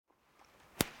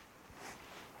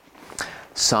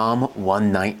Psalm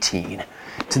 119.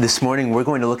 So this morning we're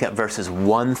going to look at verses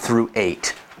 1 through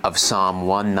 8 of Psalm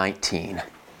 119.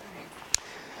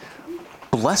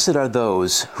 Blessed are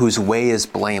those whose way is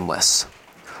blameless,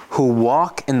 who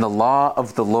walk in the law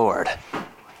of the Lord.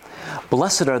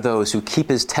 Blessed are those who keep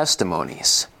his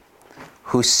testimonies,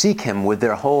 who seek him with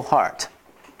their whole heart,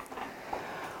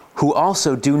 who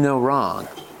also do no wrong,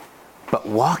 but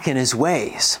walk in his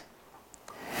ways.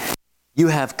 You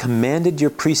have commanded your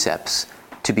precepts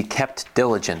to be kept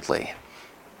diligently.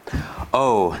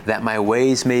 Oh, that my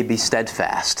ways may be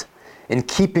steadfast, in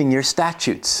keeping your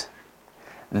statutes.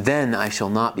 Then I shall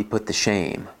not be put to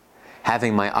shame,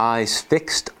 having my eyes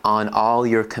fixed on all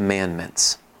your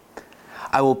commandments.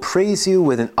 I will praise you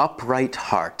with an upright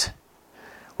heart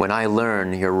when I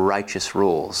learn your righteous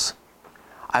rules.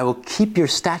 I will keep your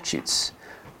statutes.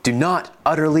 Do not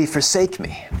utterly forsake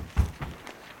me.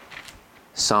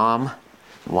 Psalm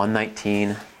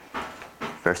 119,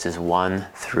 verses 1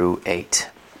 through 8.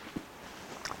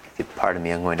 If you pardon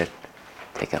me, I'm going to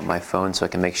take out my phone so I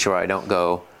can make sure I don't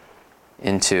go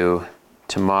into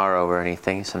tomorrow or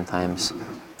anything. Sometimes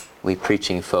we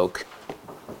preaching folk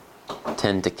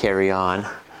tend to carry on.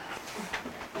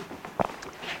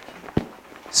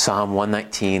 Psalm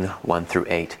 119, 1 through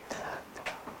 8.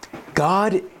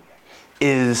 God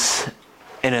is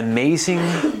an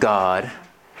amazing God.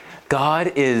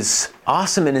 God is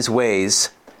awesome in his ways.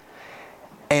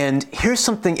 And here's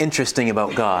something interesting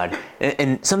about God,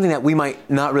 and something that we might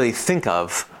not really think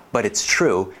of, but it's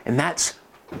true, and that's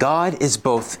God is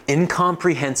both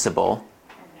incomprehensible,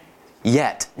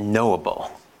 yet knowable.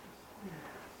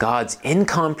 God's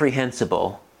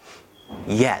incomprehensible,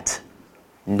 yet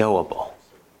knowable.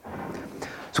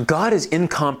 So God is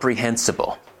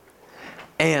incomprehensible.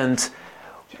 And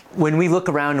when we look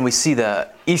around and we see the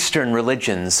Eastern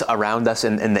religions around us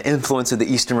and the influence of the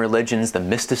Eastern religions, the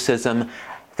mysticism,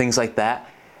 things like that,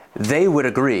 they would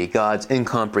agree God's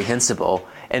incomprehensible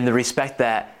in the respect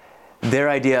that their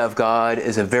idea of God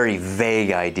is a very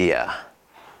vague idea.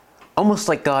 Almost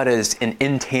like God is an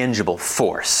intangible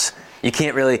force. You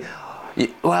can't really,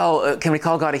 can we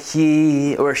call God a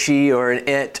he or a she or an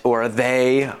it or a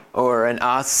they or an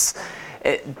us?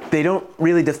 They don't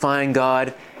really define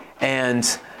God. And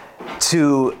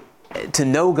to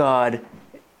know God,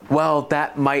 well,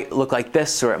 that might look like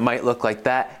this or it might look like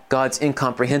that. God's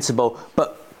incomprehensible.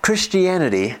 But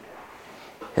Christianity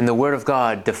and the Word of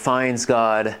God defines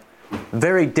God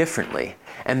very differently.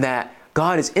 And that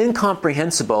God is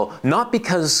incomprehensible not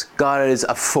because God is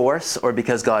a force or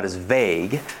because God is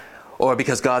vague or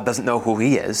because God doesn't know who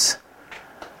he is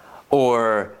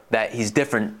or that he's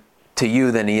different to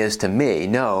you than he is to me.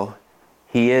 No,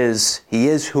 he is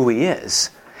who he is.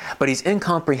 But he's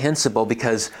incomprehensible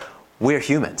because we're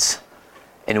humans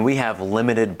and we have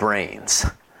limited brains.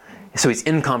 So he's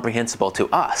incomprehensible to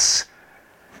us.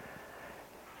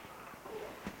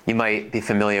 You might be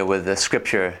familiar with the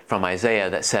scripture from Isaiah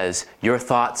that says, your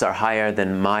thoughts are higher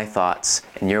than my thoughts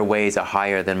and your ways are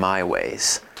higher than my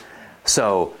ways.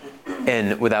 So,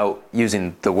 and without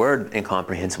using the word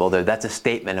incomprehensible there, that's a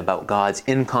statement about God's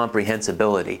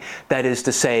incomprehensibility. That is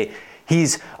to say,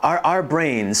 our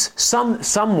brains,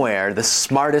 somewhere, the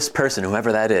smartest person,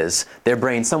 whoever that is, their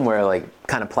brain somewhere like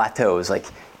kind of plateaus, like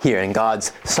here, and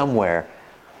God's somewhere.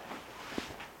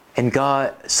 And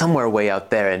God, somewhere way out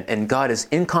there, and God is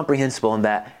incomprehensible in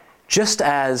that just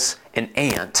as an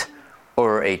ant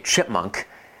or a chipmunk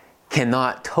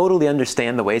cannot totally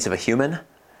understand the ways of a human, I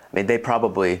mean, they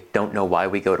probably don't know why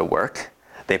we go to work.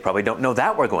 They probably don't know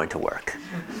that we're going to work.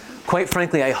 Quite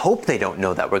frankly, I hope they don't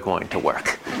know that we're going to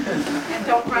work. And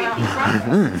don't run out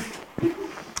in front.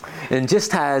 And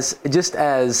just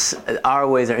as our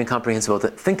ways are incomprehensible,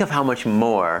 think of how much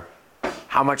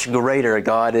greater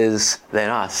God is than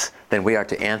us, than we are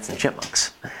to ants and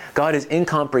chipmunks. God is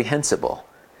incomprehensible,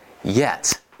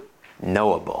 yet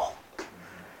knowable.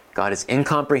 God is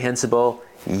incomprehensible,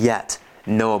 yet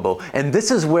knowable. And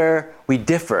this is where we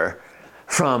differ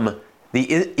from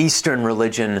the Eastern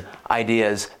religion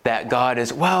ideas that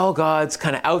God's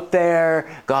kind of out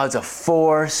there, God's a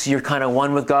force, you're kind of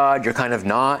one with God, you're kind of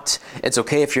not. It's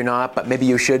okay if you're not, but maybe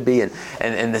you should be. And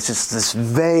it's just this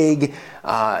vague,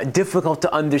 difficult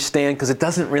to understand because it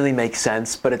doesn't really make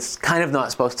sense, but it's kind of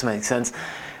not supposed to make sense.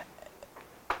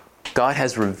 God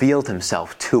has revealed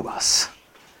himself to us.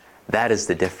 That is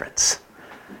the difference.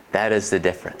 That is the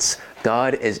difference.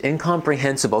 God is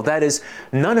incomprehensible. That is,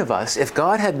 none of us, if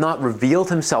God had not revealed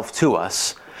himself to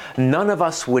us, none of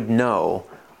us would know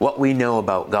what we know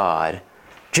about God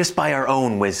just by our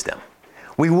own wisdom.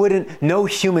 No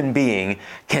human being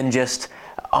can just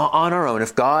on our own,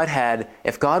 if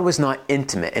God was not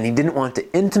intimate and he didn't want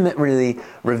to intimately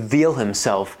reveal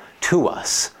himself to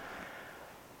us,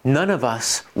 none of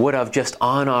us would have just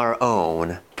on our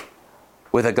own,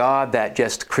 with a God that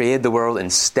just created the world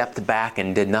and stepped back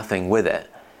and did nothing with it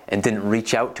and didn't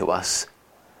reach out to us,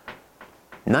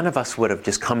 none of us would have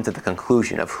just come to the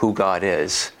conclusion of who God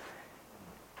is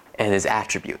and his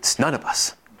attributes. None of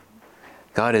us.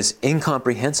 God is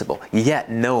incomprehensible,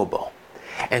 yet knowable.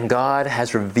 And God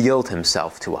has revealed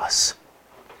himself to us.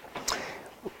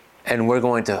 And we're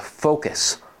going to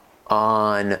focus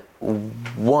on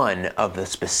one of the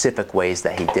specific ways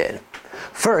that he did.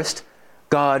 First,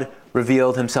 God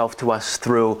revealed himself to us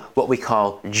through what we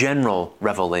call general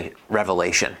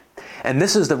revelation. And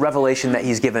this is the revelation that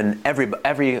he's given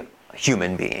every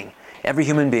human being. Every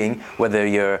human being, whether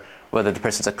the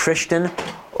person's a Christian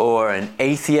or an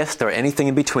atheist or anything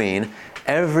in between,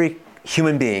 every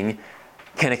human being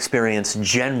can experience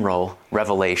general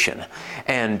revelation.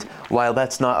 And while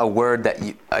that's not a word that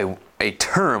a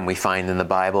term we find in the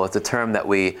Bible, it's a term that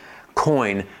we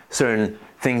coin certain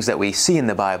things that we see in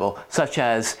the Bible, such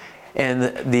as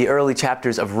in the early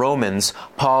chapters of Romans,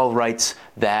 Paul writes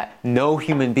that no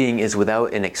human being is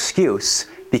without an excuse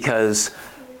because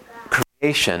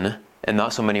creation, in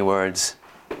not so many words,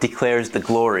 declares the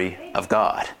glory of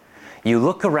God. You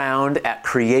look around at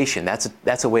creation,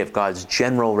 that's a way of God's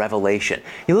general revelation.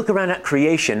 You look around at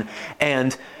creation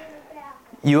and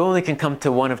you only can come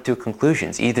to one of two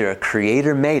conclusions. Either a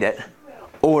creator made it,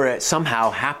 or it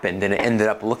somehow happened and it ended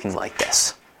up looking like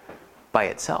this by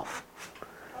itself.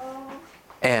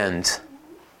 And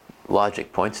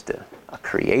logic points to a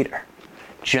creator.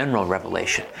 General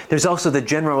revelation. There's also the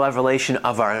general revelation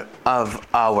of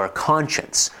our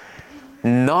conscience.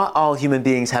 Not all human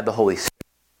beings have the Holy Spirit.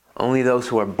 Only those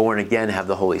who are born again have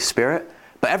the Holy Spirit.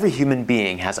 But every human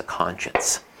being has a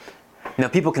conscience. Now,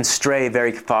 people can stray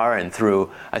very far and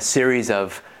through a series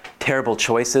of terrible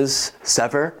choices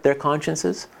sever their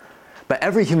consciences. But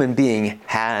every human being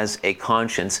has a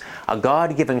conscience, a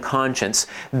God-given conscience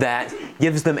that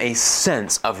gives them a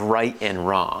sense of right and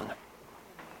wrong.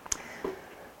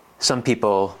 Some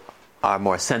people are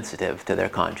more sensitive to their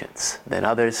conscience than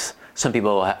others. Some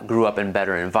people grew up in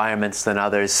better environments than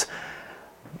others.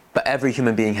 But every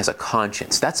human being has a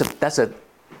conscience. That's a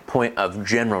point of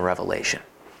general revelation.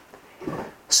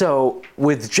 So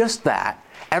with just that,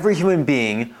 every human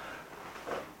being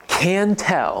can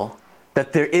tell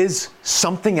that there is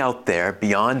something out there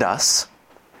beyond us,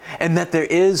 and that there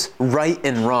is right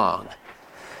and wrong.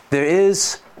 There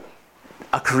is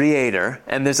a creator,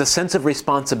 and there's a sense of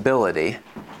responsibility.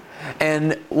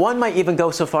 And one might even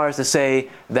go so far as to say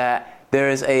that there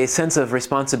is a sense of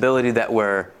responsibility that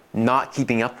we're not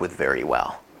keeping up with very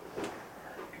well.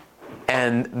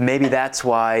 And maybe that's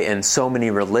why in so many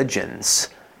religions,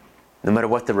 no matter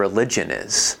what the religion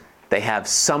is, they have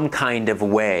some kind of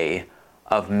way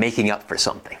of making up for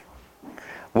something.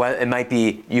 Well, it might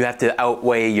be you have to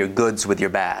outweigh your goods with your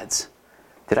bads.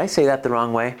 Did I say that the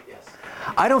wrong way? Yes.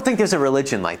 I don't think there's a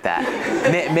religion like that.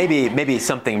 maybe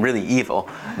something really evil,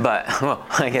 but well,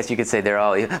 I guess you could say they're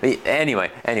all evil.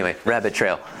 Anyway, rabbit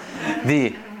trail.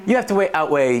 You have to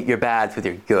outweigh your bads with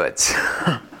your goods.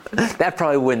 That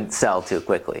probably wouldn't sell too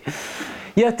quickly.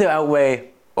 You have to outweigh,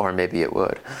 or maybe it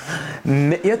would.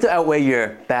 You have to outweigh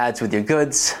your bads with your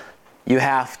goods. You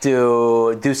have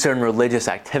to do certain religious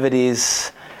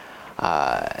activities.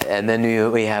 And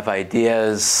then we have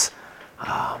ideas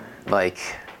like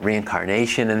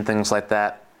reincarnation and things like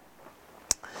that.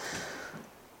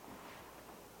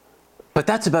 But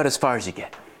that's about as far as you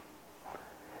get.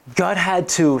 God had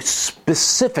to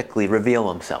specifically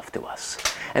reveal himself to us.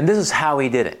 And this is how he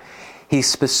did it. He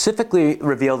specifically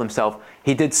revealed himself.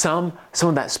 He did some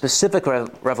of that specific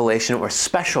revelation or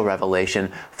special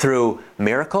revelation through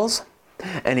miracles.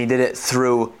 And he did it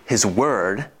through his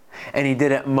word. And he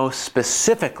did it most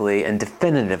specifically and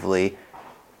definitively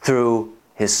through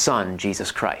his son,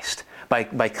 Jesus Christ.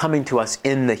 By coming to us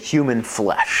in the human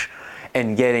flesh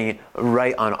and getting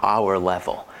right on our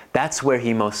level. That's where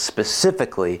he most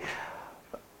specifically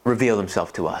revealed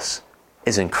himself to us,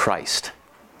 is in Christ.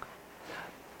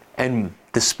 And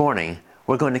this morning,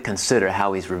 we're going to consider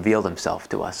how he's revealed himself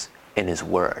to us in his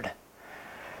word.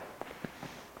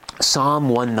 Psalm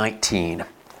 119,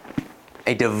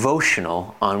 a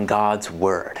devotional on God's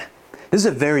word. This is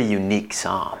a very unique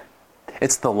psalm.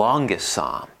 It's the longest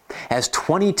psalm. It has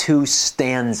 22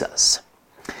 stanzas.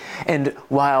 And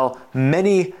while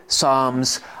many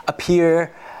psalms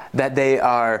appear that they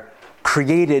are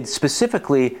created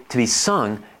specifically to be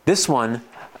sung, this one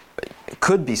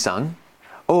could be sung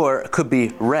or could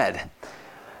be read.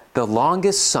 The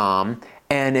longest psalm,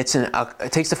 And it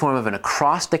takes the form of an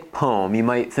acrostic poem. You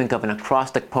might think of an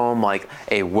acrostic poem like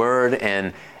a word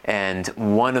and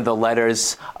one of the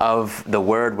letters of the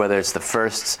word, whether it's the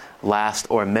first, last,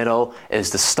 or middle, is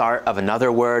the start of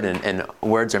another word, and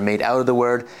words are made out of the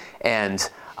word. And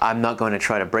I'm not going to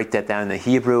try to break that down in the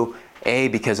Hebrew, A,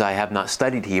 because I have not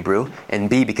studied Hebrew, and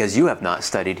B, because you have not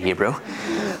studied Hebrew.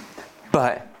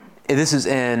 But this is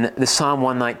the Psalm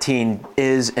 119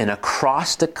 is an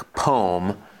acrostic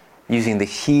poem using the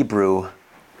Hebrew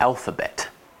alphabet.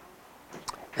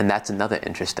 And that's another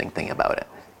interesting thing about it.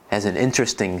 It has an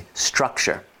interesting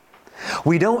structure.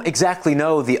 We don't exactly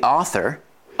know the author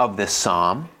of this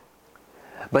psalm,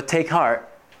 but take heart,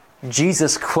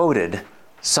 Jesus quoted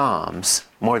Psalms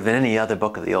more than any other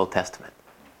book of the Old Testament.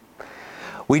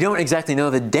 We don't exactly know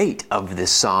the date of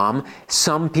this psalm.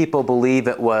 Some people believe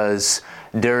it was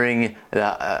during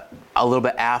a little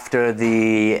bit after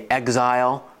the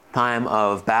exile time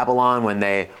of Babylon when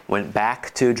they went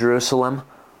back to Jerusalem,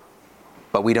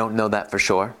 but we don't know that for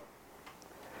sure.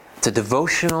 It's a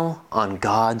devotional on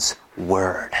God's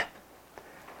Word,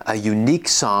 a unique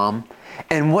psalm,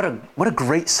 and what a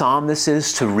great psalm this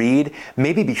is to read,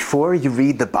 maybe before you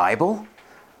read the Bible.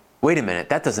 Wait a minute,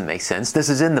 that doesn't make sense. This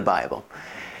is in the Bible.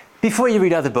 Before you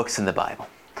read other books in the Bible.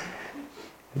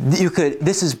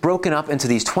 This is broken up into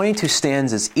these 22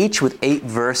 stanzas, each with 8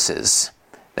 verses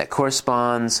that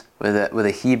corresponds with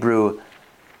a Hebrew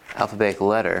alphabetic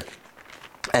letter.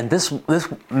 And this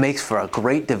makes for a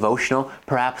great devotional.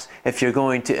 Perhaps if you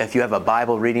have a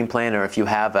Bible reading plan, or if you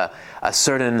have a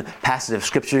certain passage of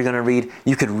Scripture you're going to read,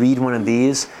 you could read one of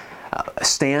these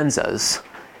stanzas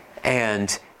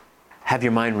and have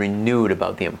your mind renewed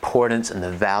about the importance and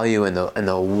the value and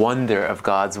the wonder of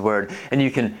God's Word. And you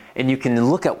can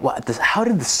look at how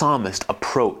did the psalmist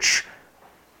approach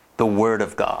the Word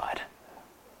of God?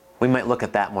 We might look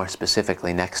at that more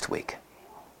specifically next week.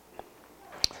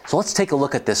 So let's take a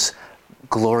look at this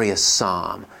glorious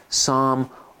psalm,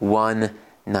 Psalm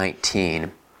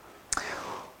 119.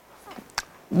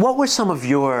 What were some of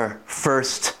your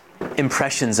first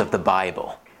impressions of the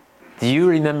Bible? Do you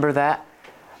remember that?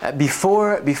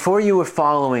 Before you were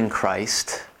following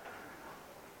Christ,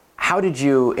 how did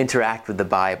you interact with the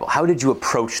Bible? How did you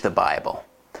approach the Bible?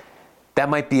 That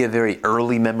might be a very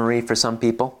early memory for some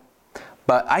people,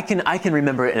 but I can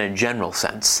remember it in a general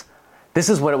sense. This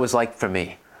is what it was like for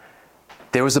me.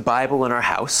 There was a Bible in our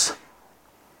house.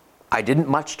 I didn't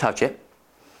much touch it.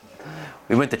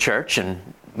 We went to church and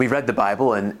we read the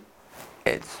Bible, and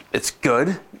it's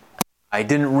good. I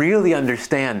didn't really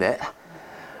understand it.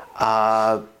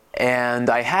 And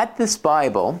I had this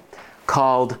Bible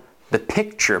called the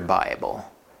Picture Bible.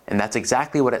 And that's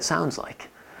exactly what it sounds like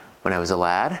when I was a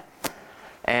lad.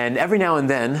 And every now and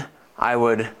then, I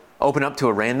would open up to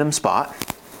a random spot.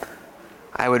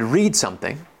 I would read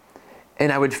something,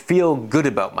 and I would feel good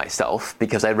about myself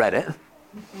because I read it,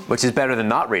 which is better than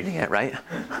not reading it, right?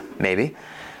 Maybe.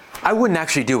 I wouldn't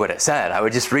actually do what it said. I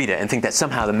would just read it and think that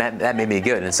somehow that made me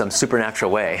good in some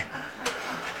supernatural way.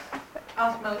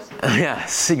 Osmosis.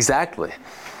 Yes, exactly.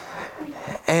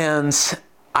 And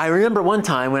I remember one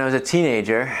time when I was a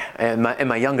teenager, in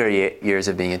my younger years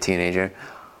of being a teenager,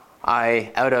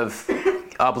 I, out of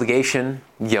obligation,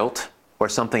 guilt, or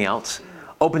something else,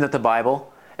 opened up the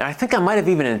Bible, and I think I might have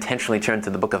even intentionally turned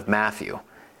to the book of Matthew,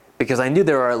 because I knew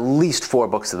there are at least 4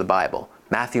 books of the Bible: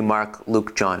 Matthew, Mark,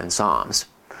 Luke, John, and Psalms.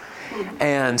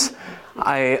 And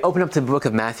I opened up to the book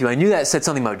of Matthew. I knew that it said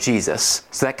something about Jesus,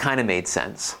 so that kind of made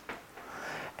sense.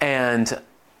 And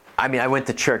I went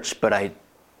to church, but I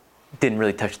didn't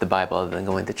really touch the Bible other than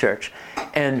going to church.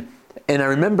 And I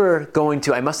remember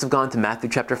I must have gone to Matthew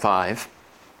chapter 5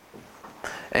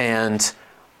 and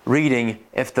reading,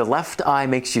 "If the left eye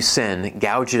makes you sin,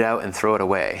 gouge it out and throw it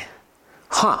away."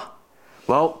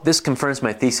 Well, this confirms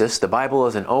my thesis. The Bible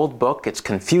is an old book, it's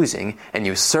confusing, and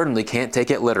you certainly can't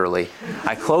take it literally.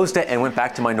 I closed it and went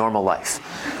back to my normal life.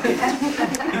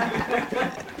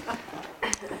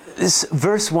 This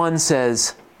verse 1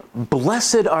 says,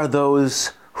 "Blessed are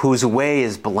those whose way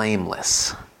is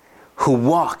blameless, who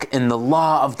walk in the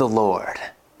law of the Lord."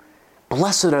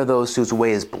 Blessed are those whose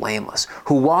way is blameless,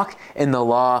 who walk in the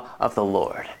law of the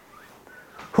Lord.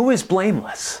 Who is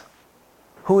blameless?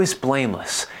 Who is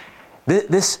blameless?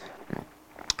 The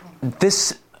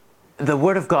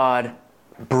Word of God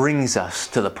brings us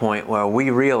to the point where we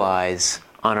realize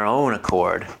on our own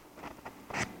accord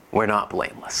we're not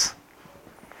blameless.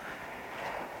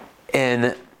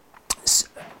 In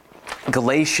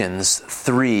Galatians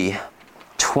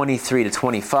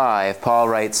 3:23-25, Paul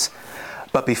writes,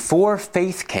 "But before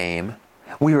faith came,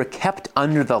 we were kept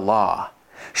under the law,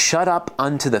 shut up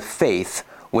unto the faith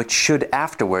which should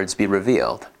afterwards be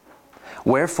revealed.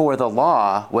 Wherefore the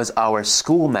law was our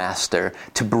schoolmaster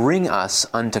to bring us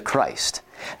unto Christ,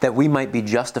 that we might be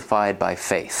justified by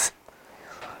faith.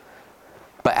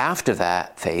 But after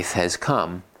that faith has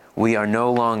come, we are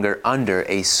no longer under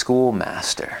a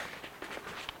schoolmaster.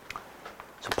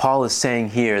 So Paul is saying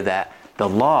here that the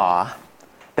law,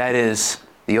 that is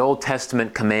the Old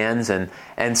Testament commands, and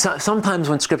sometimes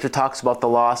when Scripture talks about the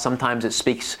law, sometimes it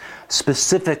speaks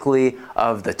specifically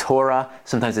of the Torah,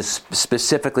 sometimes it's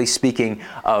specifically speaking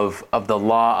of the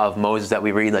law of Moses that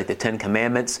we read, like the Ten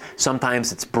Commandments.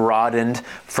 Sometimes it's broadened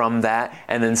from that,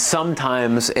 and then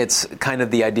sometimes it's kind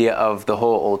of the idea of the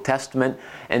whole Old Testament,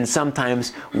 and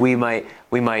sometimes we might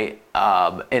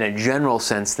in a general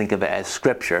sense think of it as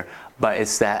Scripture, but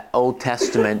it's that Old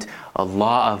Testament, a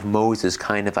law of Moses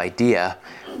kind of idea.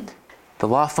 The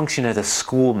law functioned as a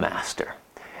schoolmaster,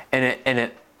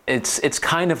 and it's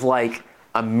kind of like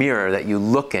a mirror that you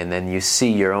look in and you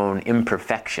see your own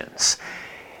imperfections.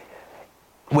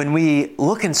 When we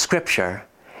look in Scripture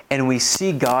and we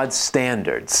see God's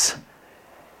standards,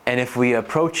 and if we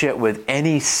approach it with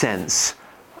any sense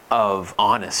of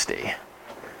honesty,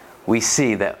 we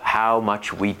see that how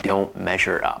much we don't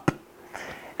measure up.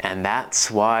 And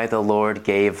that's why the Lord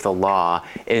gave the law,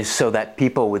 is so that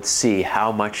people would see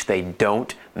how much they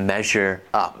don't measure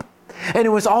up. And it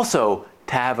was also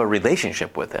to have a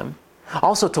relationship with Him,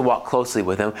 also to walk closely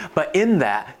with Him, but in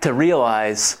that to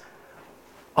realize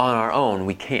on our own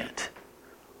we can't.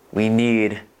 We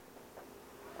need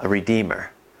a Redeemer.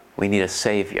 We need a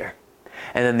Savior.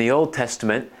 And in the Old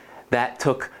Testament, that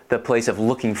took the place of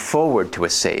looking forward to a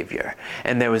Savior.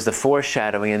 And there was the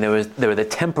foreshadowing, and there were the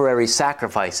temporary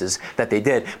sacrifices that they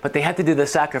did. But they had to do the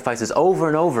sacrifices over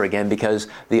and over again because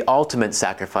the ultimate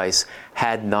sacrifice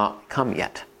had not come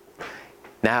yet.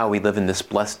 Now we live in this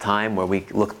blessed time where we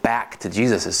look back to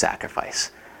Jesus'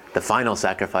 sacrifice, the final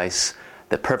sacrifice,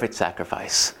 the perfect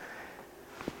sacrifice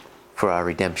for our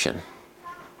redemption.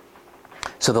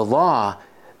 So the law,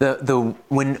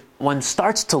 when one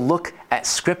starts to look at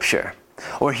Scripture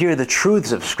or hear the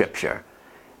truths of Scripture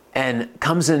and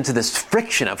comes into this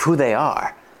friction of who they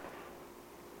are,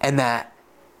 and that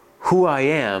who I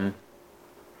am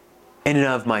in and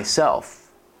of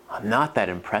myself, I'm not that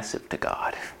impressive to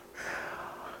God.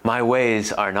 My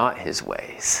ways are not His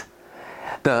ways.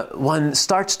 One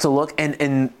starts to look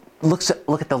and look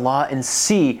at the law and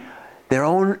see their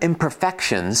own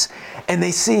imperfections, and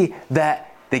they see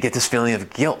that they get this feeling of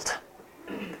guilt.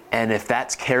 And if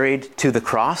that's carries them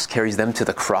to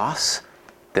the cross,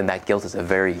 then that guilt is a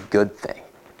very good thing.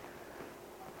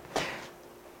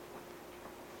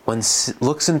 One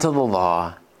looks into the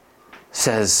law,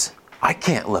 says, I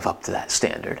can't live up to that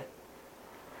standard.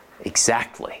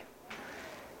 Exactly.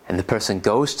 And the person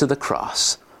goes to the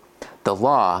cross. The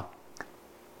law,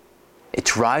 it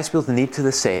drives people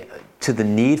to the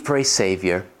need for a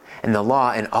Savior. And the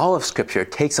law in all of Scripture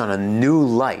takes on a new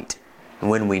light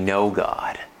when we know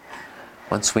God.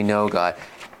 Once we know God,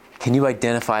 can you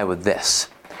identify with this?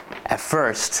 At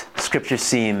first, Scripture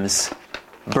seems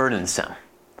burdensome.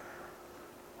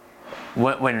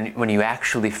 When you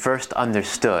actually first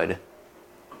understood,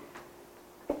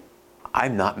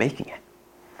 I'm not making it.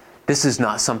 This is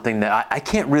not something that I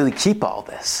can't really keep all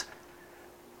this.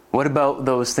 What about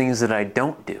those things that I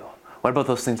don't do? What about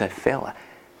those things I fail at?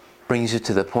 Brings you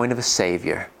to the point of a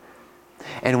Savior.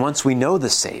 And once we know the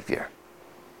Savior,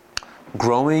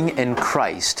 growing in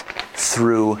Christ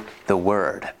through the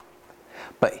Word.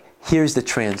 But here's the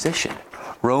transition.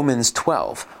 Romans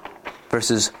 12,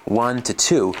 verses 1 to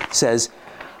 2 says,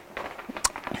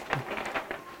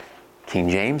 King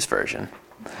James Version,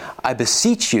 I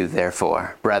beseech you,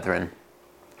 therefore, brethren,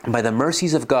 by the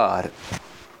mercies of God,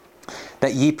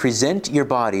 that ye present your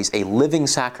bodies a living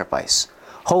sacrifice,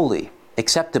 holy,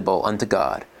 acceptable unto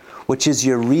God, which is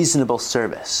your reasonable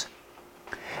service.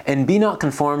 And be not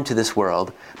conformed to this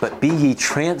world, but be ye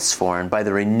transformed by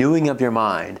the renewing of your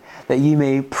mind, that ye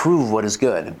may prove what is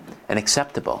good, and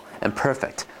acceptable, and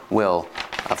perfect will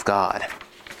of God.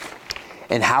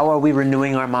 And how are we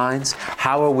renewing our minds?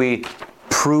 How are we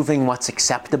proving what's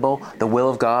acceptable, the will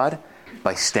of God?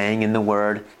 By staying in the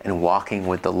Word and walking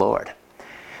with the Lord.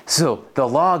 So the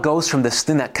law goes from this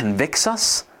thing that convicts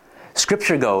us.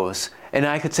 Scripture goes, and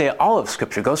I could say all of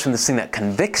Scripture goes from this thing that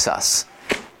convicts us.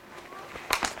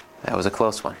 That was a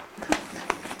close one.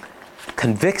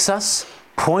 Convicts us,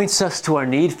 points us to our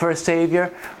need for a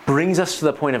Savior, brings us to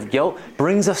the point of guilt,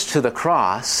 brings us to the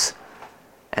cross,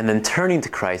 and then turning to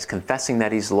Christ, confessing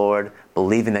that He's Lord,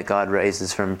 believing that God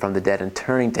raises Him from the dead, and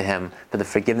turning to Him for the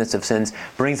forgiveness of sins,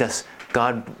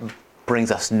 God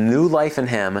brings us new life in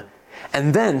Him,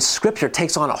 And then Scripture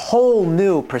takes on a whole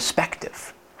new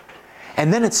perspective.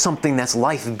 And then it's something that's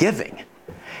life-giving.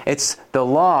 It's the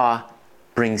law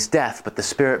brings death, but the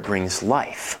Spirit brings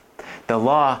life. The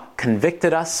law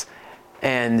convicted us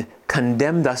and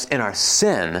condemned us in our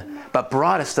sin, but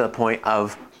brought us to the point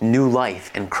of new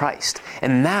life in Christ.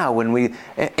 And now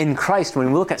in Christ, when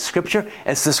we look at Scripture,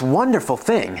 it's this wonderful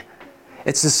thing.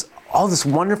 It's all this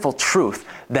wonderful truth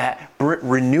that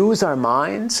renews our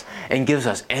minds and gives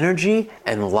us energy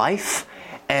and life,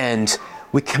 and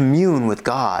we commune with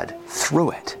God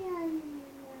through it.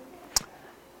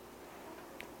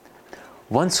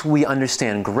 Once we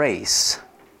understand grace,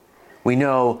 we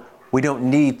know we don't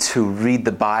need to read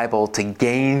the Bible to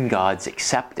gain God's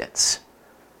acceptance.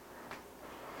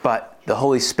 But the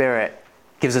Holy Spirit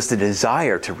gives us the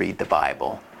desire to read the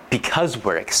Bible because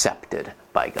we're accepted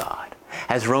by God.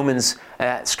 As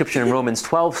Scripture in Romans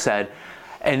 12 said,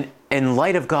 and in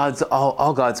light of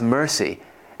all God's mercy,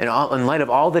 and in light of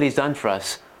all that He's done for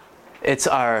us, it's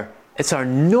our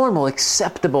normal,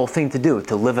 acceptable thing to do,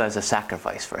 to live as a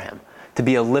sacrifice for Him, to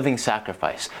be a living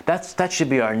sacrifice. That should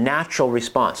be our natural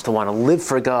response, to want to live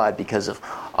for God because of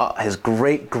His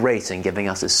great grace in giving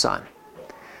us His Son.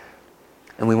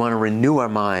 And we want to renew our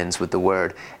minds with the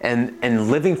Word. And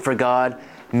living for God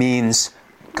means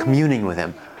communing with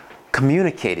Him,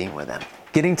 communicating with Him,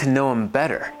 getting to know Him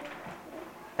better.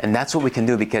 And that's what we can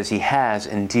do because He has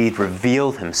indeed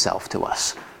revealed Himself to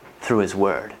us through His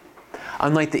Word.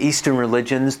 Unlike the Eastern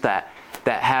religions that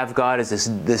have God as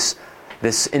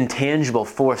this intangible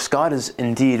force, God is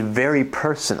indeed very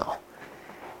personal.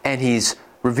 And He's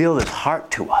revealed His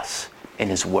heart to us in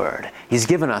His Word. He's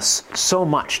given us so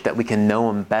much that we can know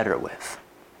Him better with.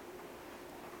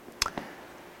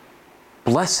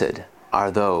 Blessed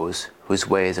are those whose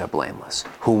ways are blameless,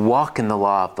 who walk in the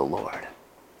law of the Lord.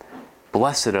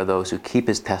 Blessed are those who keep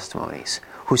His testimonies,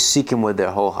 who seek Him with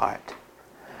their whole heart.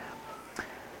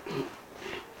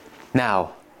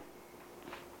 Now,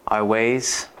 our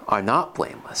ways are not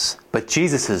blameless, but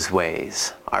Jesus'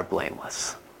 ways are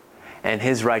blameless. And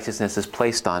His righteousness is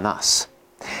placed on us.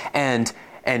 And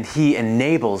He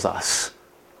enables us,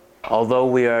 although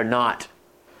we are not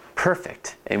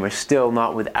perfect and we're still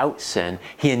not without sin,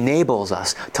 He enables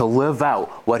us to live out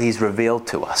what He's revealed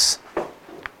to us.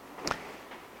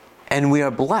 And we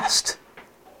are blessed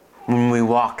when we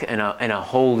walk in a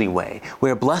holy way.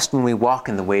 We are blessed when we walk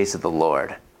in the ways of the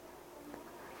Lord.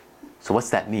 So what's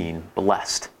that mean,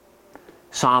 blessed?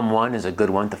 Psalm 1 is a good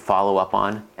one to follow up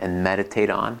on and meditate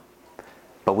on.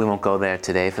 But we won't go there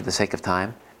today for the sake of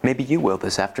time. Maybe you will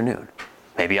this afternoon.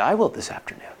 Maybe I will this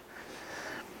afternoon.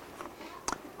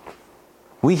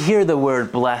 We hear the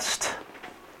word blessed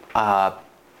kind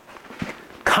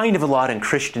of a lot in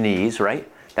Christianese, right?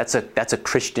 That's a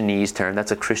Christianese term.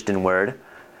 That's a Christian word.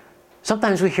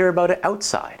 Sometimes we hear about it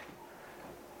outside.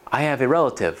 I have a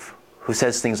relative who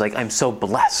says things like, "I'm so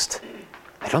blessed."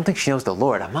 I don't think she knows the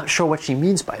Lord. I'm not sure what she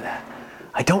means by that.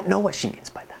 I don't know what she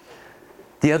means by that.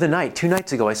 The other night, 2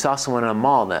 nights ago, I saw someone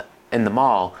in the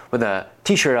mall with a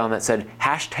t-shirt on that said,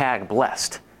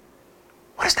 #blessed.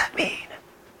 What does that mean?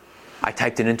 I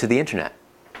typed it into the internet.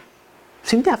 It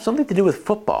seemed to have something to do with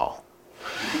football.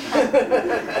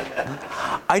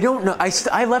 I don't know.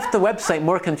 I left the website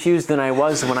more confused than I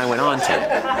was when I went on to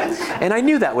it. And I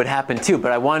knew that would happen too,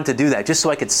 but I wanted to do that just so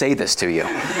I could say this to you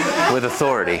with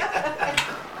authority.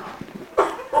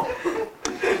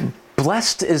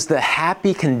 Blessed is the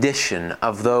happy condition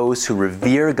of those who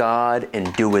revere God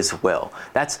and do His will.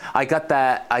 I got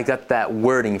that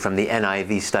wording from the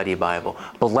NIV Study Bible.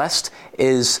 Blessed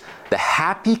is the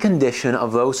happy condition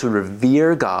of those who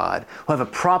revere God, who have a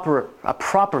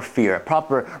proper fear, a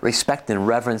proper respect and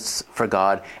reverence for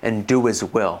God, and do His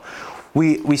will.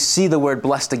 We see the word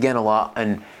blessed again a lot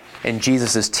in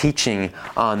Jesus' teaching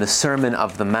on the Sermon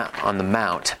on the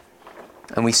Mount,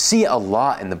 and we see it a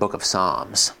lot in the book of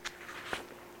Psalms.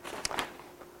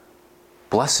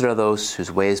 Blessed are those whose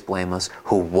way is blameless,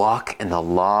 who walk in the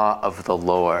law of the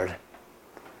Lord.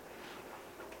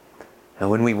 And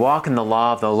when we walk in the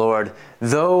law of the Lord,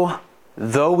 though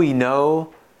we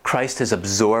know Christ has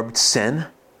absorbed sin,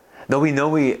 though we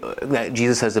know that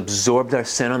Jesus has absorbed our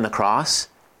sin on the cross,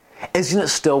 isn't it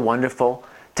still wonderful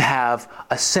to have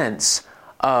a sense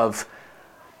of,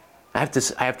 I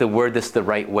have to word this the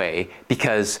right way,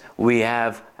 because we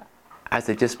have, as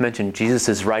I just mentioned,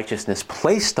 Jesus' righteousness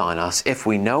placed on us if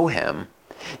we know Him.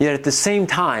 Yet at the same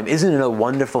time, isn't it a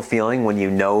wonderful feeling when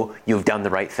you know you've done the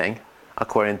right thing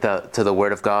according to the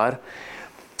Word of God?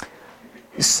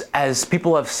 As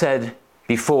people have said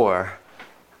before,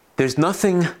 there's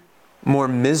nothing more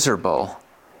miserable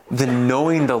than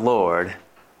knowing the Lord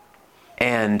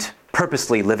and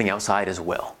purposely living outside his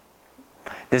will.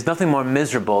 There's nothing more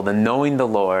miserable than knowing the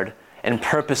Lord and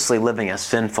purposely living a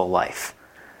sinful life.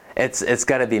 It's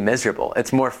got to be miserable.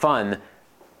 It's more fun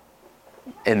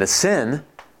in the sin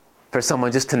for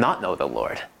someone just to not know the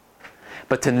Lord.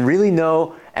 But to really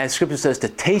know, as Scripture says, to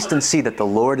taste and see that the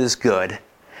Lord is good,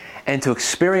 and to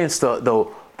experience the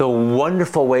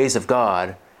wonderful ways of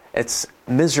God, it's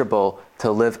miserable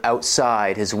to live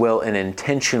outside his will in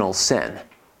intentional sin.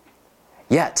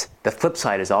 Yet, the flip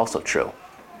side is also true.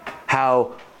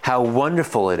 How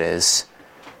wonderful it is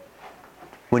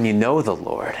when you know the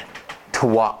Lord, to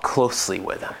walk closely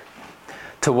with him,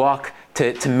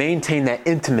 to maintain that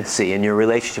intimacy in your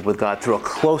relationship with God through a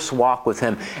close walk with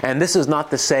him. And this is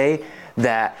not to say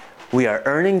that we are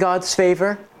earning God's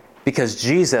favor, because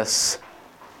Jesus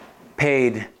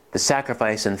paid the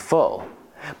sacrifice in full.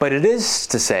 But it is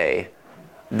to say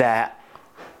that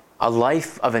a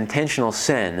life of intentional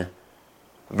sin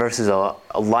versus a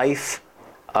life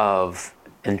of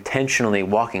intentionally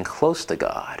walking closely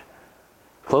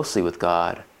with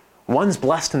God, one's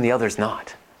blessed and the other's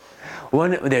not.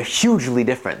 They're hugely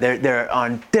different. They're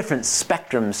on different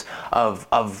spectrums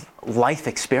of life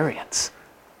experience.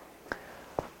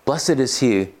 Blessed is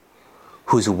he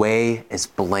whose way is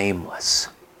blameless.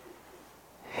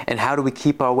 And how do we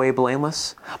keep our way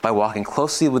blameless? By walking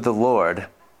closely with the Lord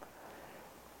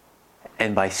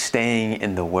and by staying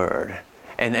in the Word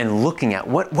and looking at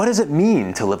what does it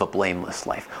mean to live a blameless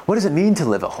life? What does it mean to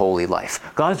live a holy life?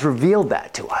 God's revealed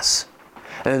that to us.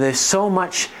 And there's so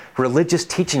much religious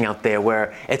teaching out there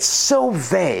where it's so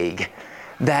vague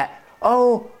that,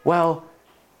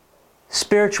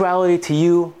 spirituality to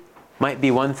you might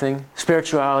be one thing.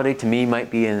 Spirituality to me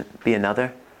might be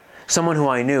another. Someone who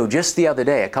I knew just the other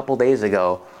day, a couple days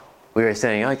ago, we were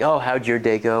saying, how'd your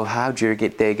day go? How'd your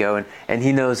day go? And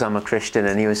he knows I'm a Christian,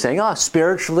 and he was saying,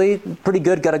 spiritually, pretty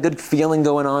good, got a good feeling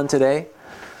going on today.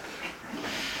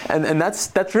 And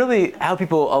that's really how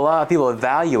a lot of people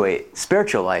evaluate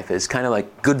spiritual life, is kind of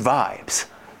like good vibes.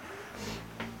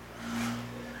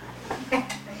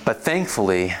 But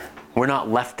thankfully, we're not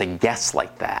left to guess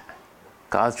like that.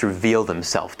 God's revealed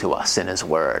himself to us in his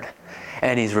Word.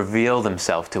 And he's revealed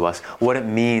himself to us, what it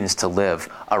means to live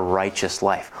a righteous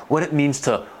life, what it means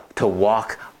to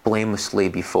walk blamelessly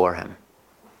before him.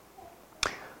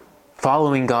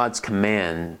 Following God's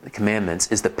commandments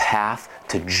is the path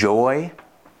to joy,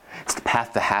 it's the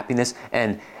path to happiness,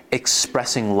 and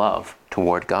expressing love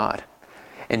toward God.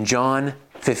 In John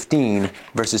 15,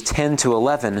 verses 10 to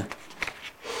 11,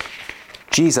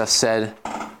 Jesus said,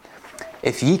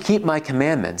 "If ye keep my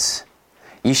commandments,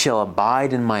 ye shall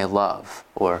abide in my love,"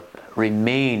 or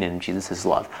remain in Jesus'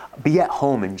 love. Be at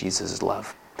home in Jesus'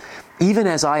 love. "Even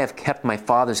as I have kept my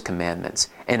Father's commandments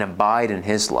and abide in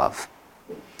his love.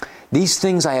 These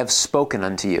things I have spoken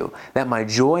unto you, that my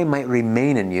joy might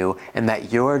remain in you, and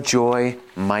that your joy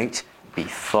might be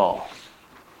full."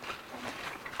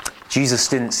 Jesus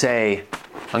didn't say,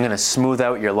 "I'm going to smooth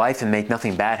out your life and make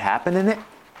nothing bad happen in it."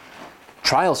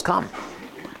 Trials come.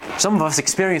 Some of us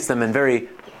experience them in very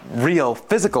real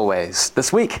physical ways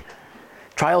this week.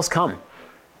 Trials come.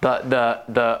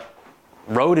 The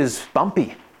road is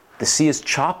bumpy. The sea is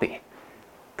choppy.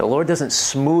 The Lord doesn't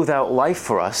smooth out life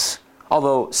for us,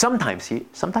 although sometimes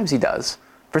he does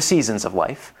for seasons of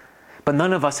life. But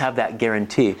none of us have that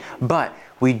guarantee. But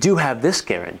we do have this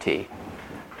guarantee.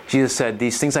 Jesus said,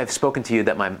 "These things I've spoken to you,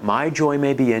 that my joy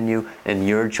may be in you and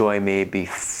your joy may be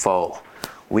full."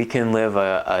 We can live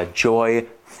a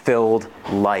joy-filled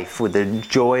life with the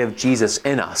joy of Jesus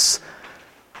in us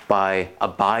by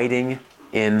abiding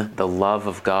in the love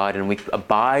of God. And we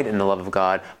abide in the love of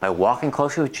God by walking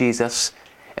closely with Jesus,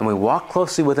 and we walk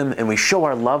closely with him, and we show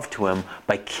our love to him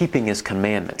by keeping his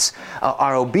commandments.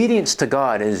 Our obedience to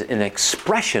God is an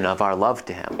expression of our love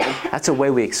to him. That's a way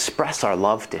we express our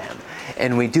love to him.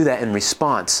 And we do that in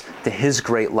response to his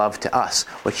great love to us,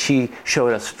 which he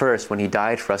showed us first when he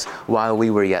died for us while we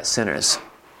were yet sinners.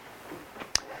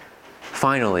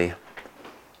 Finally,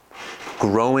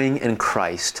 growing in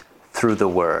Christ through the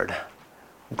Word.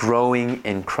 Growing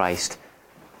in Christ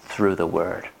through the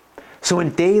Word. So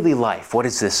in daily life, what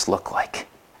does this look like?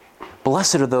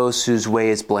 Blessed are those whose way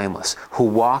is blameless, who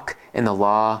walk in the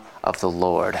law of the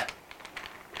Lord.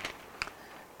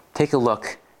 Take a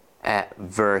look at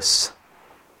verse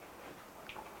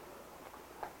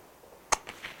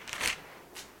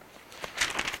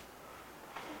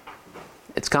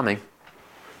 'It's coming.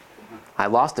 I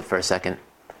lost it for a second.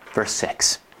 Verse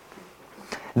 6.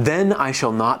 "Then I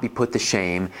shall not be put to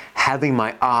shame, having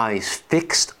my eyes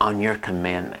fixed on your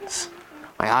commandments."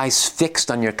 My eyes fixed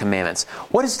on your commandments.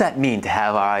 What does that mean, to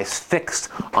have our eyes fixed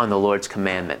on the Lord's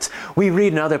commandments? We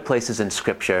read in other places in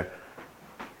Scripture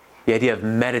the idea of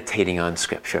meditating on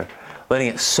Scripture, letting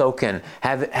it soak in,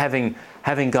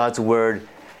 having God's Word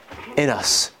in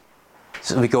us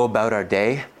so we go about our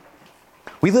day.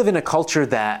 We live in a culture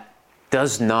that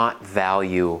does not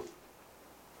value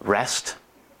rest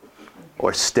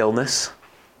or stillness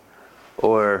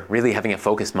or really having a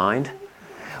focused mind.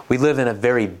 We live in a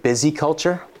very busy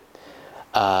culture,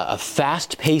 a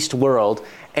fast-paced world,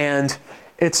 and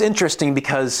it's interesting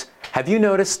because have you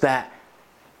noticed that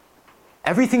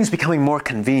everything's becoming more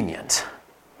convenient,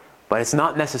 but it's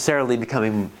not necessarily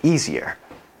becoming easier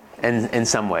in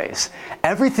some ways.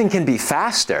 Everything can be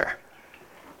faster,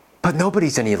 but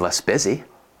nobody's any less busy.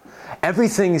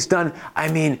 Everything's done, I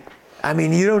mean,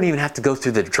 you don't even have to go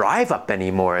through the drive-up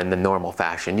anymore in the normal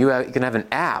fashion. You can have an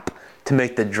app to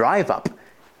make the drive-up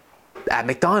at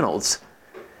McDonald's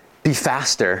be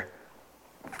faster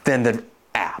than the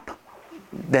app,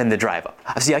 than the drive-up.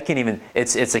 See, I can't even,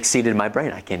 it's exceeded my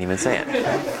brain. I can't even say it.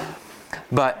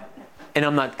 But, and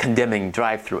I'm not condemning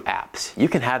drive-through apps. You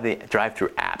can have the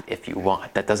drive-through app if you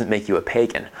want. That doesn't make you a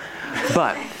pagan.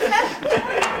 But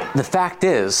the fact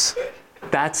is,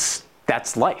 that's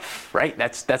life, right?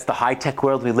 That's the high-tech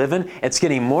world we live in. It's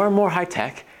getting more and more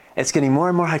high-tech. It's getting more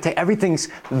and more high-tech. Everything's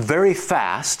very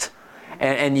fast.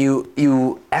 And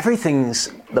everything's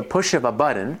the push of a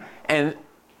button, and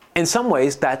in some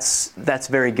ways that's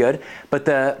very good. But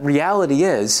the reality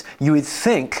is, you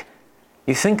think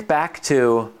back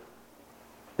to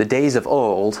the days of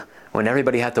old when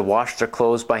everybody had to wash their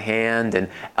clothes by hand, and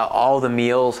all the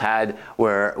meals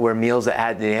were meals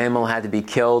that the animal had to be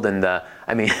killed, and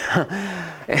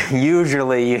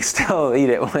usually you still eat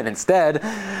it when it's dead,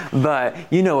 but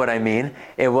you know what I mean.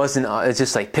 It's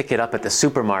just like pick it up at the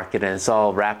supermarket and it's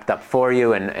all wrapped up for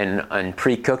you and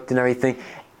pre-cooked and everything.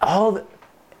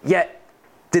 Yet,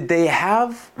 did they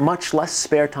have much less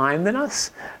spare time than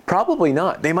us? Probably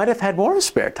not. They might have had more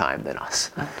spare time than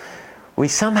us. We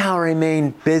somehow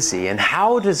remain busy. And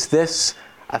how does this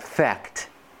affect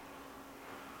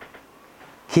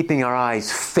keeping our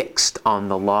eyes fixed on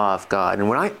the law of God?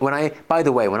 And by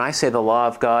the way, when I say the law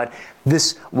of God,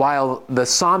 while the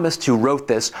psalmist who wrote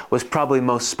this was probably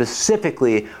most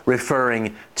specifically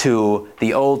referring to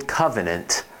the Old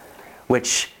Covenant,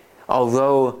 which,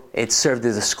 although it served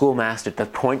as a schoolmaster to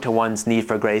point to one's need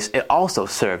for grace, it also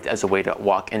served as a way to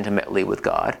walk intimately with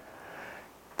God.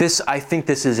 I think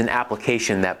this is an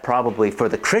application that probably for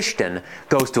the Christian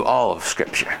goes to all of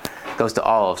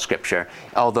Scripture.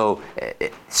 Although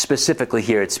specifically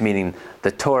here it's meaning the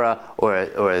Torah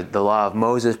or the law of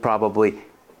Moses probably.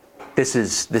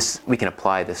 We can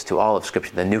apply this to all of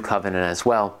Scripture, the New Covenant as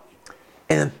well.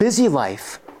 In a busy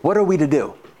life, what are we to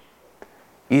do?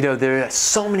 There are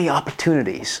so many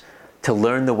opportunities to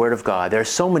learn the Word of God.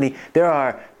 There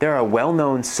are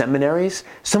well-known seminaries,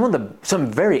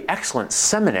 some very excellent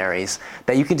seminaries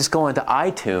that you can just go onto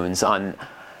iTunes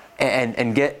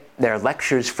and get their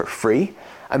lectures for free.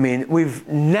 I mean, we've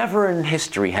never in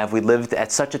history have we lived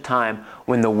at such a time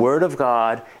when the Word of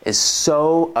God is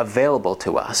so available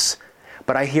to us.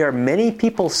 But I hear many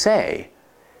people say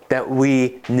that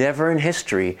we never in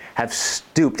history have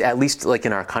stooped, at least like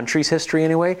in our country's history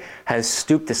anyway, has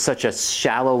stooped to such a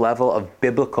shallow level of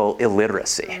biblical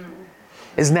illiteracy.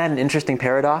 Isn't that an interesting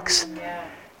paradox? Yeah.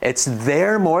 It's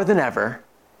there more than ever,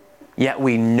 yet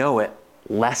we know it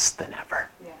less than ever.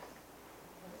 Yes.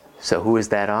 So who is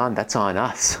that on? That's on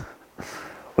us.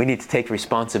 We need to take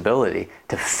responsibility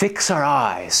to fix our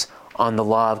eyes on the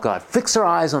law of God, fix our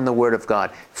eyes on the Word of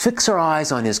God, fix our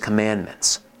eyes on His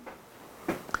commandments.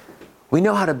 We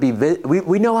know how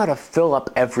to fill up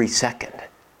every second,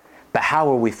 but how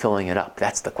are we filling it up?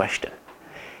 That's the question.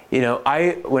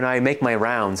 When I make my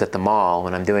rounds at the mall,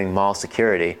 when I'm doing mall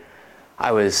security,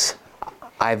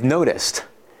 I've noticed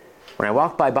when I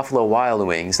walk by Buffalo Wild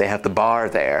Wings, they have the bar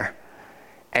there,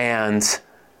 and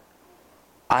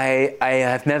I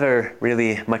have never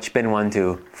really much been one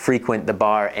to frequent the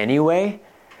bar anyway,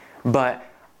 but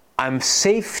I'm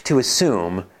safe to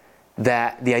assume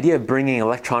that the idea of bringing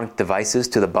electronic devices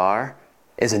to the bar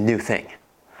is a new thing.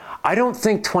 I don't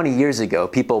think 20 years ago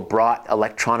people brought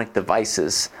electronic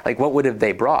devices. Like, what would have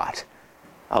they brought?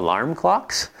 Alarm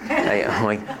clocks?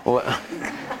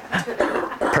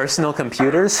 Personal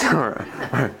computers? Or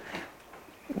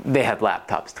they had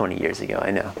laptops 20 years ago, I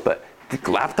know. But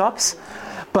laptops?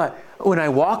 But when I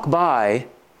walk by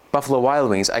Buffalo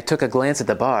Wild Wings, I took a glance at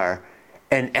the bar,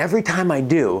 and every time I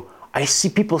do, I see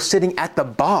people sitting at the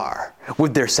bar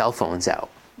with their cell phones out.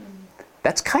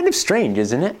 That's kind of strange,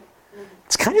 isn't it?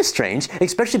 It's kind of strange,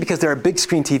 especially because there are big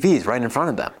screen TVs right in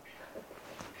front of them.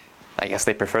 I guess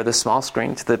they prefer the small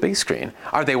screen to the big screen.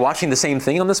 Are they watching the same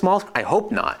thing on the small screen? I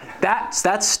hope not.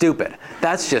 That's stupid.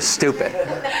 That's just stupid.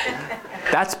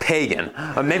 That's pagan.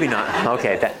 Or maybe not.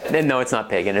 Okay, no, it's not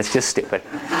pagan. It's just stupid,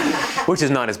 which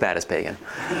is not as bad as pagan.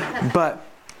 But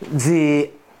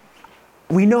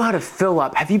we know how to fill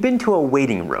up. Have you been to a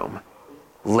waiting room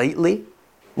lately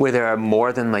where there are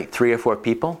more than like 3 or 4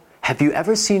 people? Have you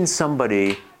ever seen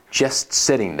somebody just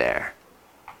sitting there?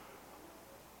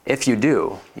 If you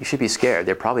do, you should be scared.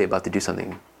 They're probably about to do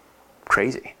something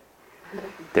crazy.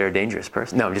 They're a dangerous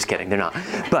person. No, I'm just kidding. They're not.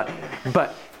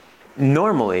 But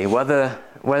normally, whether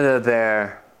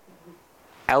they're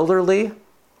elderly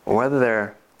or whether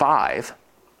they're 5,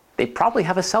 they probably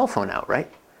have a cell phone out, right?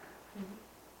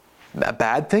 A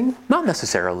bad thing? Not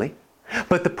necessarily.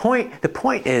 But the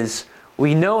point is,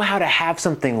 we know how to have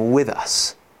something with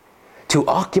us to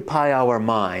occupy our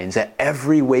minds at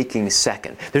every waking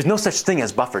second. There's no such thing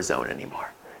as buffer zone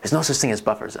anymore. There's no such thing as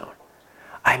buffer zone.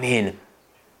 I mean,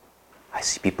 I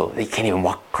see people, they can't even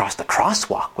walk across the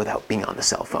crosswalk without being on the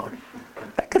cell phone.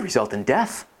 That could result in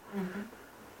death. Mm-hmm.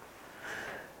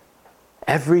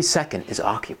 Every second is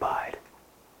occupied.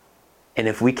 And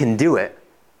if we can do it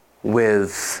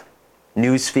with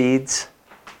news feeds,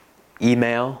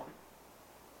 email,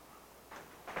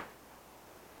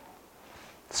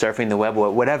 surfing the web,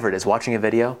 whatever it is, watching a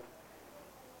video,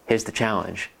 here's the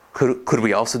challenge. Could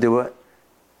we also do it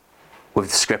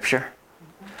with Scripture?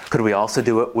 Could we also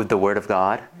do it with the Word of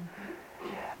God?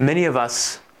 Many of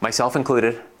us, myself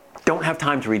included, don't have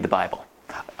time to read the Bible.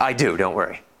 I do, don't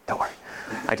worry. Don't worry.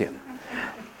 I do.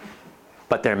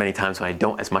 But there are many times when I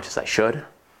don't as much as I should.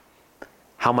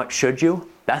 How much should you?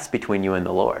 That's between you and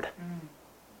the Lord.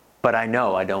 But I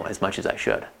know I don't as much as I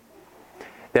should.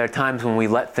 There are times when we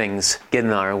let things get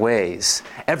in our ways.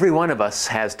 Every one of us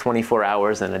has 24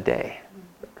 hours in a day.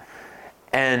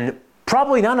 And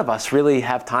probably none of us really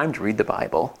have time to read the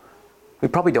Bible. We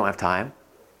probably don't have time.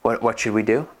 What should we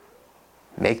do?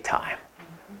 Make time.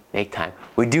 Make time.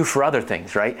 We do for other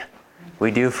things, right? We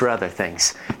do for other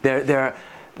things.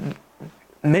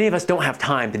 Many of us don't have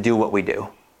time to do what we do.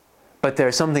 But there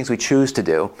are some things we choose to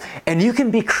do. And you can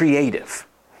be creative.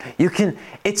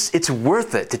 It's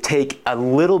worth it to take a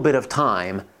little bit of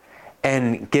time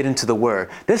and get into the Word.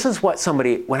 This is what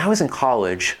when I was in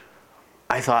college,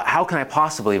 I thought, how can I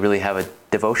possibly really have a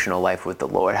devotional life with the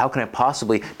Lord? How can I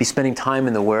possibly be spending time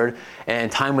in the Word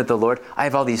and time with the Lord? I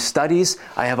have all these studies.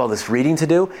 I have all this reading to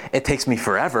do. It takes me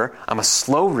forever. I'm a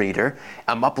slow reader.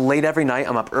 I'm up late every night.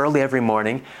 I'm up early every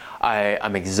morning.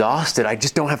 I'm exhausted. I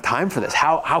just don't have time for this.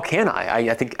 How can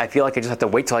I? I feel like I just have to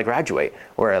wait till I graduate,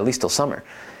 or at least till summer.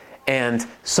 And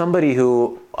somebody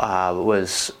who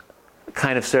was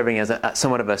kind of serving as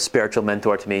somewhat of a spiritual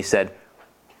mentor to me said,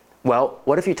 well,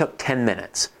 what if you took 10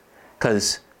 minutes?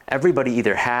 Because everybody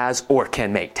either has or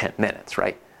can make 10 minutes,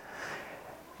 right?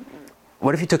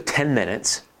 What if you took 10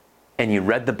 minutes and you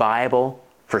read the Bible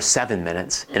for 7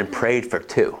 minutes and prayed for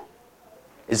 2?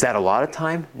 Is that a lot of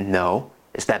time? No.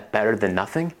 Is that better than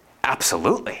nothing?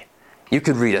 Absolutely. You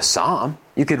could read a psalm.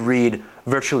 You could read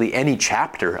virtually any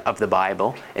chapter of the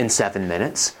Bible in 7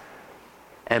 minutes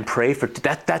and pray for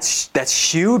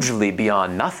that's hugely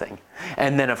beyond nothing.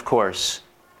 And then, of course,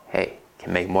 hey,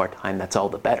 can make more time, that's all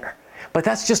the better. But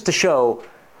that's just to show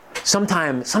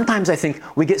sometimes I think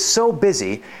we get so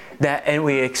busy and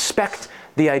we expect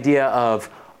the idea of,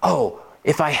 oh,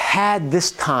 if I had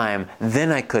this time,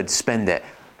 then I could spend it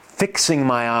fixing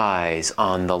my eyes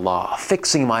on the law,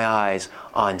 fixing my eyes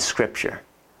on Scripture.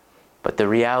 But the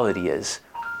reality is,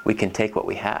 we can take what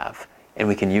we have and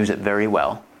we can use it very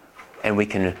well, and we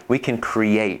can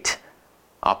create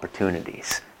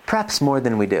opportunities, perhaps more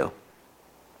than we do.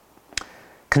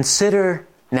 Consider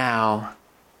now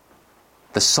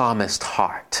the psalmist's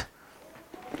heart.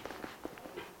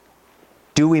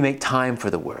 Do we make time for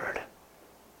the Word?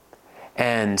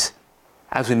 And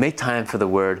as we make time for the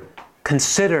Word,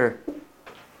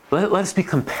 let us be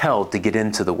compelled to get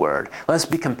into the Word. Let us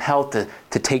be compelled to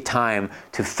take time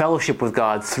to fellowship with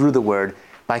God through the Word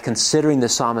by considering the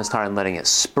psalmist's heart and letting it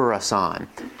spur us on.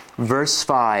 Verse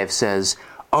 5 says,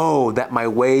 "Oh, that my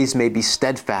ways may be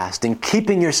steadfast in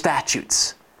keeping your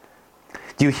statutes."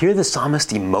 Do you hear the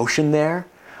psalmist's emotion there?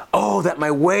 Oh, that my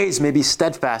ways may be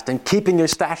steadfast in keeping your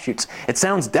statutes. It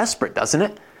sounds desperate, doesn't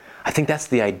it? I think that's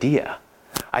the idea.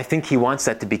 I think he wants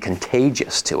that to be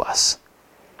contagious to us.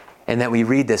 And that we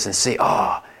read this and say,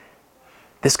 oh,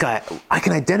 this guy, I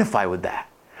can identify with that.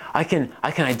 I can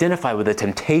identify with the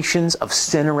temptations of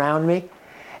sin around me.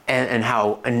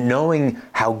 and knowing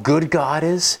how good God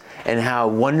is and how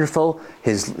wonderful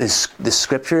the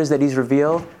scriptures that he's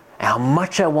revealed and how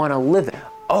much I want to live it.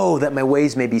 Oh, that my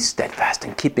ways may be steadfast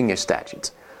in keeping your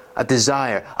statutes. A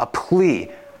desire, a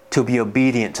plea to be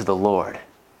obedient to the Lord.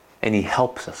 And he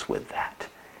helps us with that.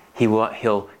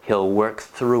 He'll work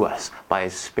through us by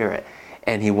his Spirit.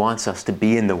 And he wants us to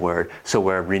be in the Word. So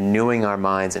we're renewing our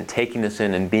minds and taking this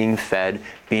in and being fed,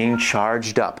 being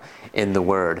charged up in the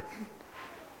Word.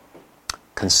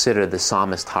 Consider the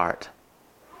psalmist's heart.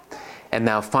 And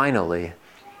now finally,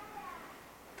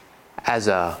 as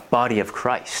a body of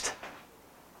Christ,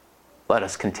 let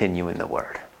us continue in the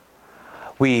Word.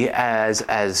 We, as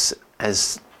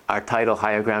our title,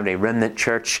 Higher Ground, a remnant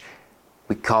church,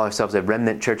 we call ourselves a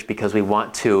remnant church because we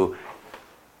want to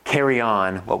carry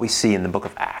on what we see in the book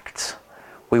of Acts.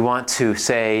 We want to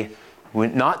say,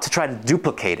 not to try to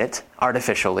duplicate it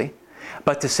artificially,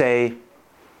 but to say,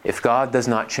 if God does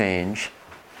not change,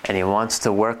 and he wants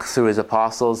to work through his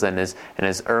apostles and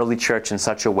his early church in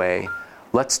such a way,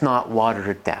 let's not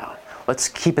water it down. Let's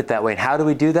keep it that way. And how do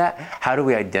we do that? How do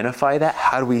we identify that?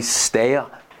 How do we stay?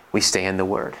 We stay in the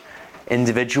Word.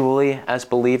 Individually as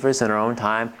believers in our own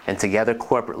time, and together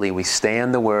corporately, we stay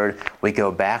in the Word. We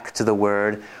go back to the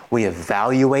Word. We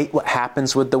evaluate what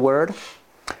happens with the Word.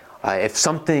 If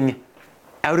something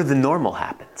out of the normal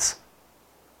happens,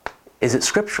 is it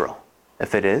scriptural?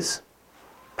 If it is,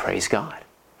 praise God.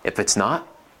 If it's not,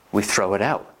 we throw it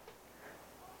out.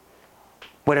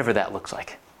 Whatever that looks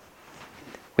like.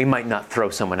 We might not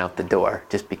throw someone out the door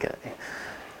just because.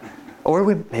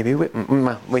 Or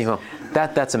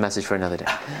that's a message for another day.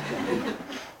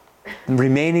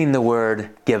 Remaining in the Word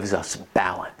gives us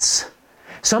balance.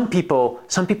 Some churches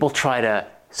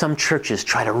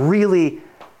try to really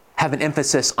have an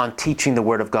emphasis on teaching the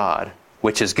Word of God,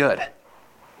 which is good.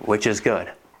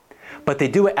 But they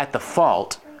do it at the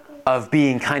fault of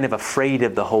being kind of afraid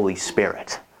of the Holy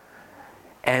Spirit.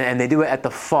 And they do it at the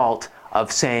fault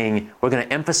of saying, we're going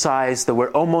to emphasize the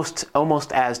Word,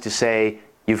 almost as to say,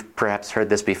 you've perhaps heard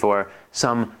this before,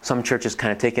 some churches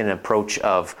kind of take an approach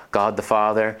of God the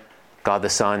Father, God the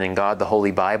Son, and God the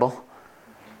Holy Bible.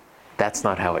 That's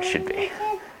not how it should be.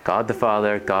 God the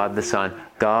Father, God the Son,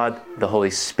 God the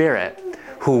Holy Spirit,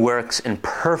 who works in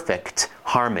perfect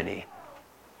harmony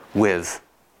with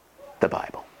the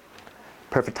Bible.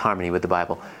 Perfect harmony with the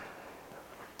Bible.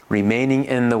 Remaining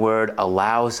in the Word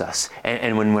allows us,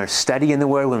 and when we're studying the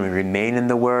Word, when we remain in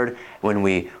the Word, when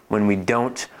we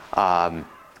don't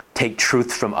take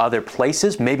truth from other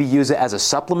places, maybe use it as a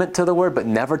supplement to the Word, but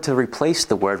never to replace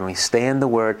the Word. When we stay in the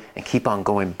Word and keep on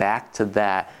going back to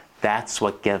that, that's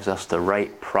what gives us the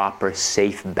right, proper,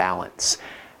 safe balance.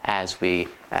 As the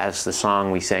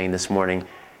song we sang this morning,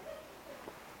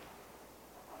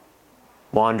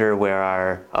 wander where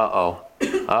our,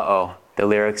 the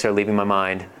lyrics are leaving my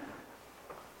mind.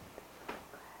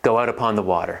 Go out upon the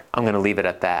water. I'm going to leave it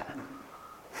at that.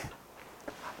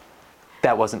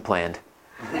 That wasn't planned.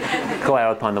 Go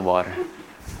out upon the water.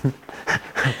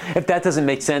 If that doesn't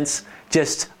make sense,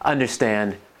 just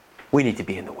understand we need to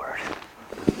be in the Word.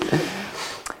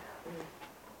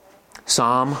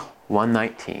 Psalm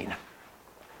 119.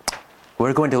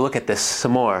 We're going to look at this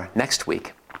some more next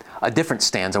week. A different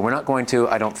stanza. We're not going to,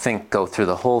 I don't think, go through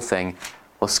the whole thing.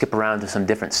 We'll skip around to some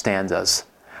different stanzas.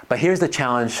 But here's the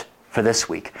challenge for this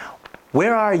week.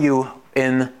 Where are you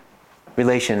in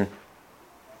relation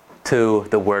to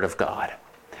the Word of God?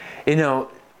 You know,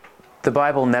 the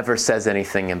Bible never says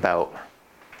anything about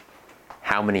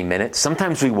how many minutes.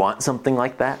 Sometimes we want something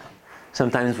like that.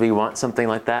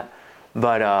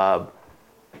 But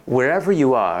wherever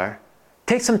you are,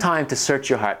 take some time to search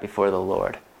your heart before the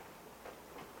Lord.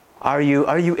 Are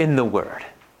you in the Word?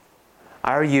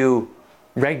 Are you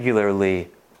regularly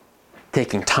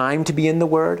taking time to be in the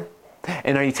Word?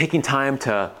 And are you taking time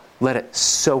to let it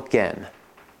soak in?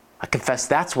 I confess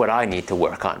that's what I need to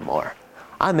work on more.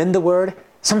 I'm in the Word.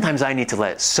 Sometimes I need to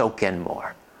let it soak in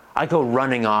more. I go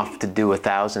running off to do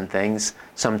 1,000 things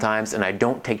sometimes, and I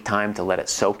don't take time to let it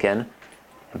soak in.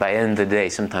 And by the end of the day,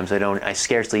 sometimes I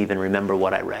scarcely even remember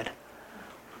what I read.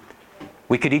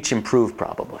 We could each improve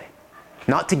probably.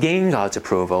 Not to gain God's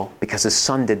approval, because His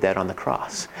Son did that on the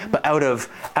cross, but out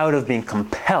of being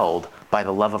compelled by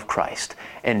the love of Christ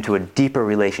into a deeper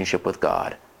relationship with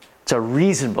God. It's a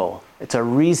reasonable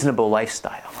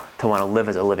lifestyle to want to live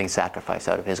as a living sacrifice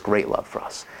out of His great love for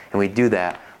us. And we do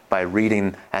that by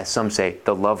reading, as some say,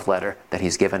 the love letter that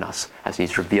He's given us as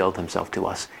He's revealed Himself to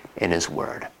us in His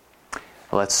Word.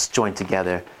 Let's join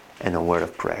together in a word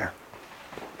of prayer.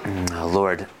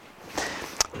 Lord,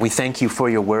 we thank You for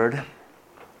Your Word.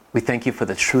 We thank You for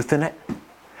the truth in it.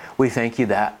 We thank you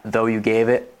that though you gave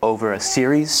it over a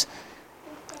series,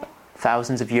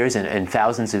 thousands of years and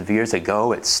thousands of years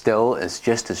ago, it still is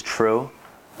just as true,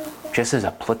 just as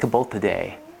applicable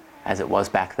today as it was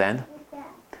back then.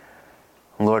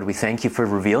 Lord, we thank you for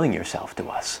revealing yourself to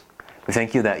us. We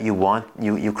thank you that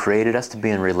you created us to be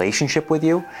in relationship with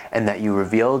you, and that you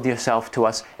revealed yourself to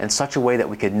us in such a way that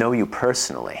we could know you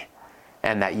personally,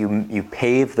 and that you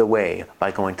paved the way by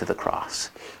going to the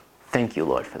cross. Thank you,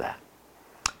 Lord, for that.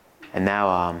 And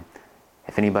now,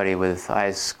 if anybody with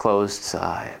eyes closed,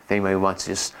 if anybody wants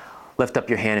to just lift up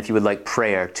your hand if you would like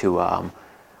prayer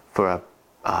for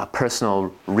a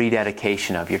personal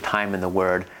rededication of your time in the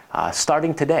Word,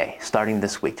 starting today, starting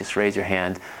this week. Just raise your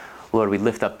hand. Lord, we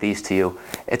lift up these to you.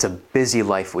 It's a busy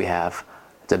life we have.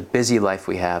 It's a busy life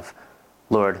we have.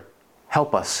 Lord,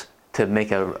 help us to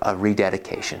make a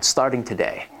rededication, starting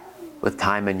today, with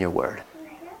time in your Word.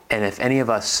 And if any of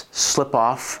us slip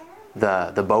off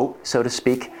the boat, so to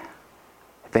speak,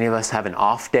 if any of us have an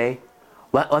off day,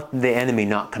 let the enemy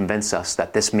not convince us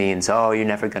that this means, oh, you're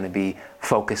never going to be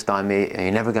focused on me, and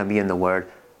you're never going to be in the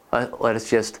Word. Let us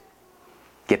just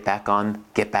get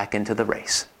back into the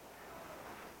race.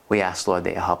 We ask, Lord,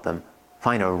 that you help them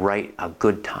find a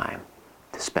good time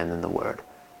to spend in the Word,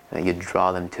 and that you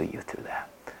draw them to you through that.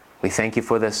 We thank you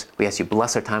for this. We ask you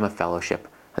bless our time of fellowship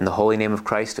in the holy name of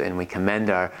Christ, and we commend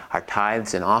our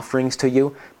tithes and offerings to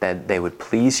you, that they would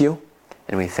please you,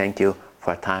 and we thank you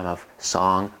for a time of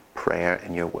song, prayer,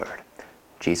 and your Word. In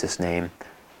Jesus' name,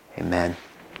 amen.